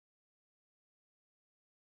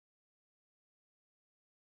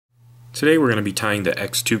Today we're going to be tying the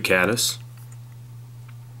X2 Caddis.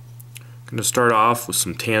 I'm going to start off with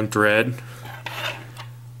some tan thread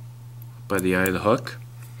by the eye of the hook.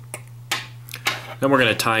 Then we're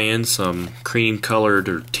going to tie in some cream colored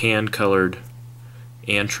or tan colored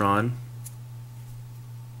Antron.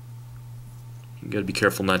 You got to be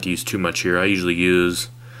careful not to use too much here. I usually use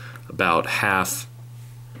about half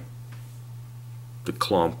the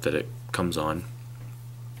clump that it comes on.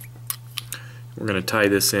 We're going to tie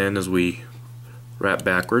this in as we wrap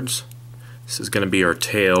backwards. This is going to be our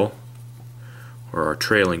tail, or our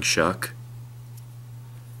trailing shuck.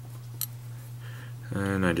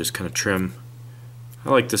 And I just kind of trim. I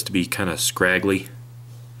like this to be kind of scraggly.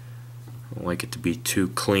 I don't like it to be too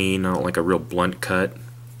clean. I don't like a real blunt cut.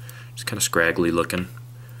 Just kind of scraggly looking.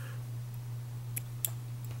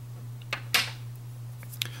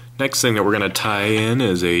 Next thing that we're going to tie in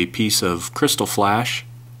is a piece of crystal flash.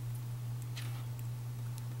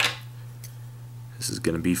 This is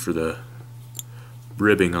going to be for the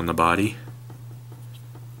ribbing on the body.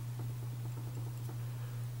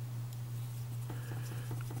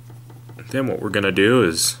 Then what we're going to do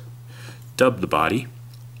is dub the body.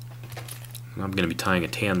 I'm going to be tying a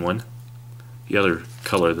tan one. The other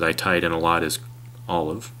color that I tied in a lot is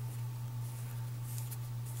olive.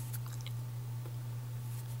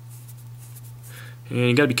 And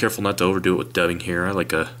you got to be careful not to overdo it with dubbing here. I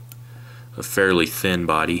like a fairly thin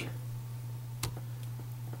body.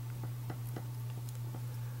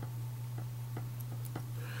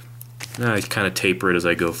 Now I kind of taper it as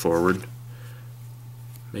I go forward,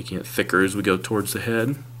 making it thicker as we go towards the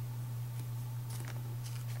head.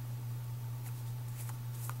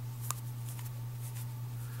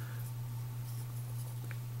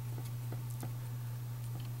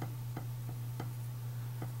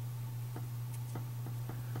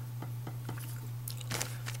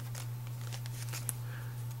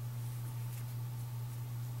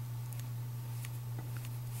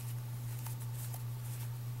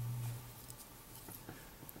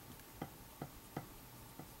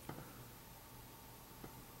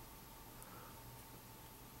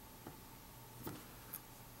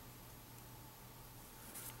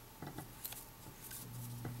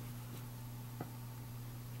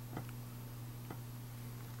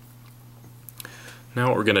 Now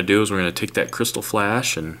what we're going to do is we're going to take that crystal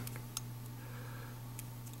flash and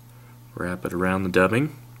wrap it around the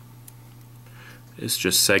dubbing. This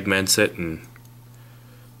just segments it and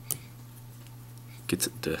gets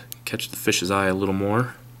it to catch the fish's eye a little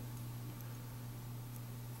more.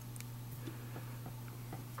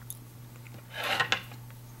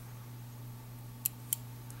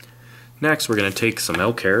 Next we're going to take some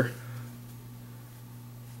elk hair.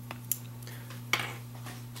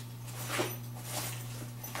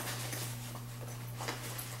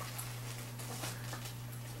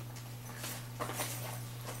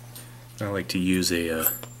 I like to use a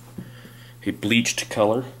bleached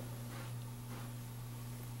color.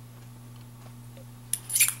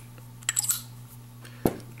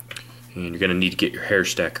 And you're going to need to get your hair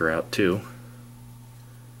stacker out too.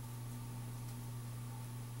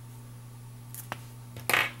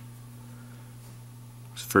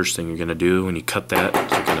 So first thing you're going to do when you cut that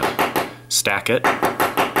is you're going to stack it.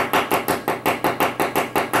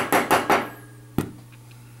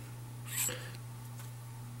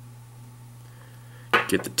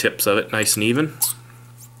 Get the tips of it nice and even.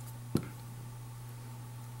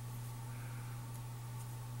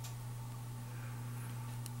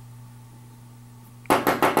 There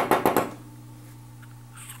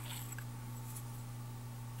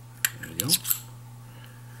you go.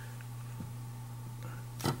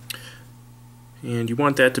 And you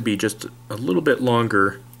want that to be just a little bit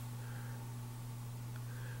longer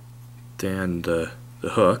than the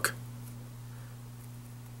hook.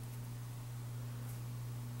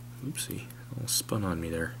 Oopsie, all spun on me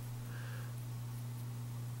there.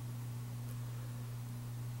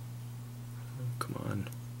 Oh, come on.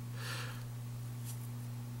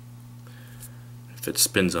 If it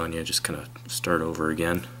spins on you, just kind of start over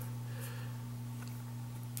again.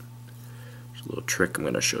 There's a little trick I'm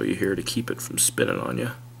going to show you here to keep it from spinning on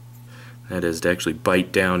you. That is to actually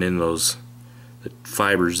bite down in the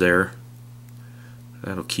fibers there.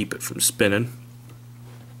 That'll keep it from spinning.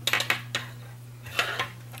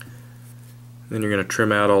 Then you're going to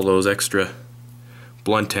trim out all those extra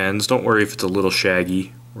blunt ends. Don't worry if it's a little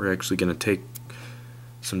shaggy. We're actually going to take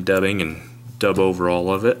some dubbing and dub over all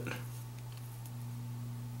of it.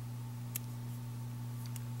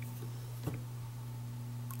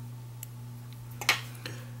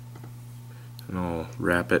 And I'll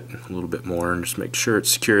wrap it a little bit more and just make sure it's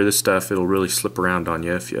secure. This stuff, it'll really slip around on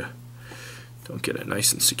you if you Don't get it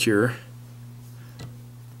nice and secure.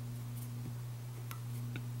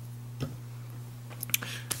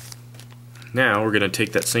 Now we're going to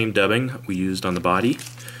take that same dubbing we used on the body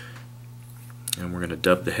and we're going to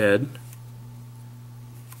dub the head.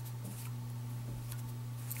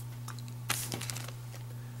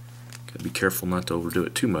 Gotta be careful not to overdo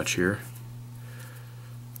it too much here.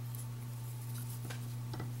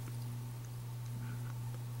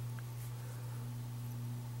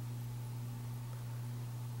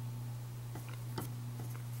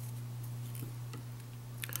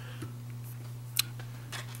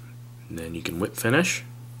 And then you can whip finish.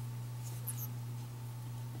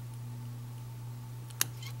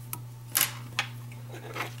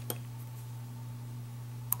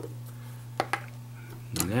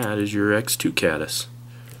 And that is your X2 Caddis.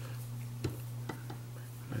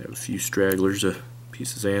 I have a few stragglers of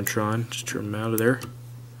pieces of Antron, just trim them out of there.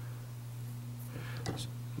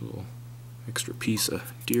 A little extra piece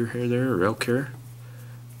of deer hair there, or elk hair.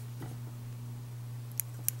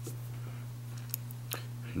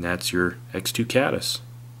 And that's your X2 Caddis.